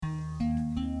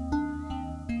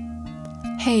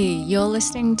Hey, you're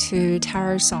listening to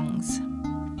Tarot Songs,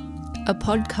 a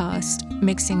podcast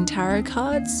mixing tarot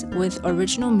cards with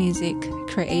original music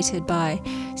created by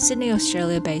Sydney,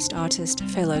 Australia-based artist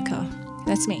Feloka.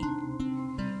 That's me.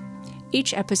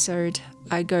 Each episode,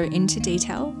 I go into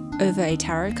detail over a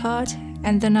tarot card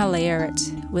and then I layer it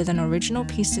with an original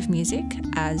piece of music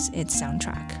as its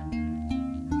soundtrack.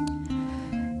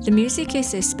 The music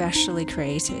is especially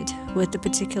created with the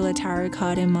particular tarot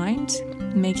card in mind,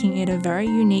 making it a very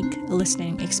unique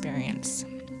listening experience.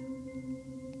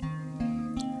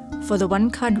 For the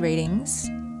one-card readings,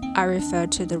 I refer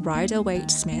to the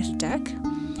Rider-Waite-Smith deck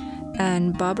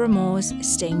and Barbara Moore's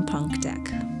Steampunk deck.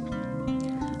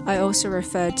 I also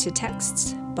refer to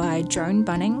texts by Joan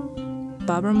Bunning,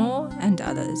 Barbara Moore, and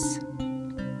others.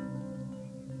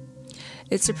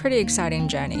 It's a pretty exciting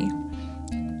journey.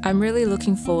 I'm really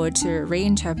looking forward to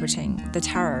reinterpreting the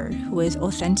tarot with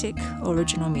authentic,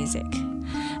 original music,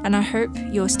 and I hope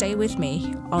you'll stay with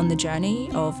me on the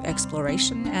journey of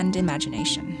exploration and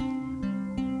imagination.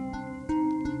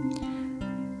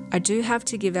 I do have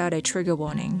to give out a trigger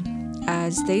warning,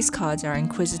 as these cards are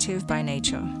inquisitive by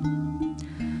nature.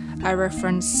 I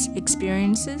reference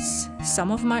experiences,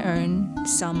 some of my own,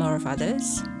 some are of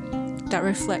others, that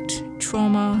reflect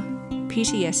trauma,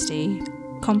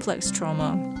 PTSD, complex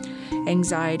trauma,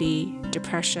 anxiety,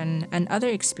 depression, and other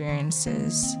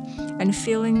experiences and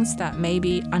feelings that may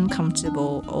be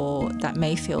uncomfortable or that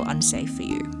may feel unsafe for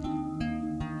you.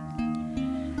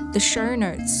 The show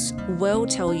notes will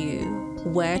tell you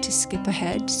where to skip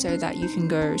ahead so that you can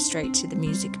go straight to the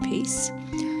music piece,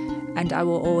 and I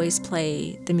will always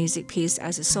play the music piece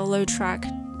as a solo track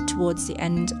towards the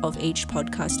end of each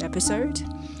podcast episode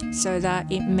so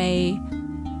that it may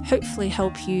hopefully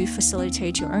help you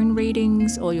facilitate your own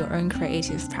readings or your own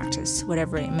creative practice,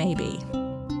 whatever it may be.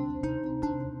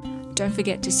 Don't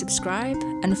forget to subscribe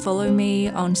and follow me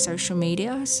on social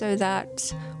media so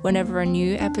that whenever a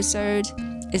new episode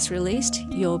is released,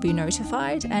 you'll be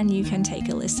notified and you can take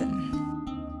a listen.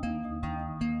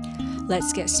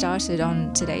 Let's get started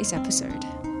on today's episode.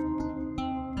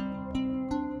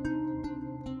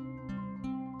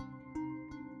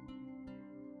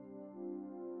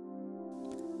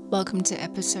 Welcome to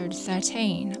episode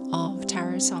 13 of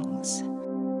Tarot Songs.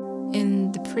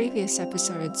 In the previous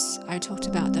episodes, I talked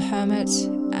about the Hermit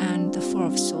and the Four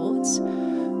of Swords.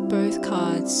 Both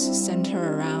cards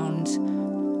center around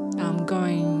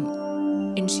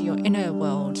going into your inner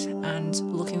world and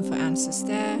looking for answers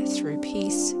there through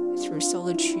peace, through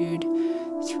solitude,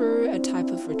 through a type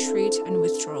of retreat and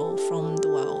withdrawal from the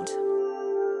world.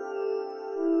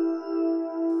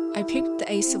 I picked the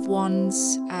Ace of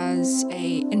Wands as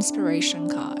an inspiration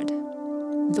card.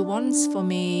 The wands for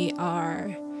me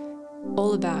are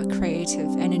all about creative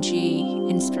energy,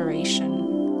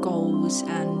 inspiration, goals,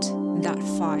 and that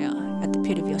fire at the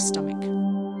pit of your stomach.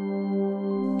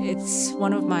 It's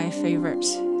one of my favorite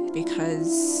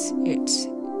because it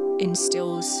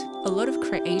instills a lot of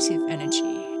creative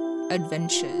energy,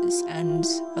 adventures, and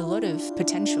a lot of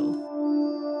potential.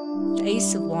 The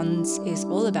Ace of Wands is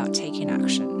all about taking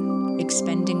action,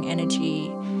 expending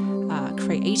energy,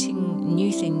 creating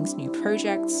new things, new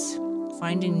projects,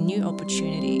 finding new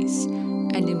opportunities,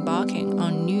 and embarking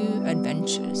on new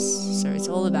adventures. So it's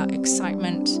all about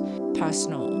excitement,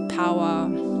 personal power,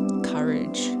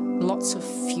 courage, lots of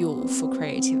fuel for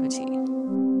creativity.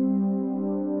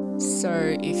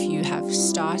 So if you have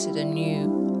started a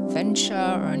new venture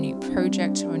or a new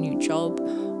project or a new job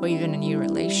or even a new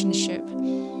relationship,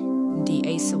 the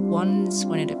Ace of Wands,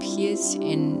 when it appears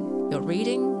in your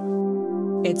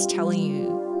reading, it's telling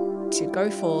you to go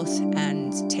forth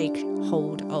and take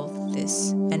hold of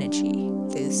this energy,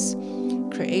 this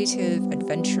creative,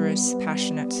 adventurous,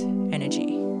 passionate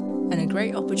energy, and a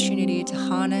great opportunity to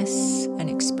harness and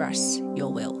express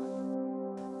your will.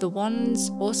 The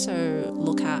wands also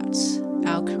look at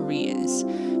our careers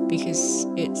because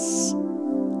it's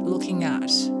looking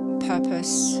at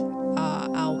purpose,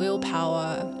 our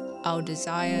willpower, our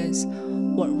desires,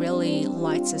 what really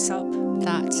lights us up,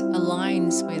 that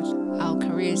aligns with our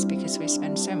careers because we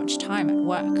spend so much time at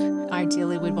work.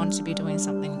 Ideally, we'd want to be doing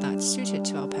something that's suited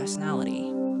to our personality.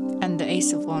 And the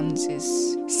Ace of Wands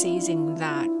is seizing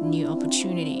that new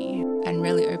opportunity and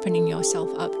really opening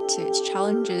yourself up to its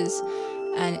challenges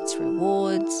and its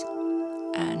rewards,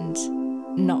 and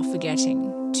not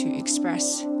forgetting to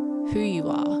express who you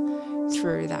are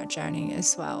through that journey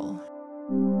as well.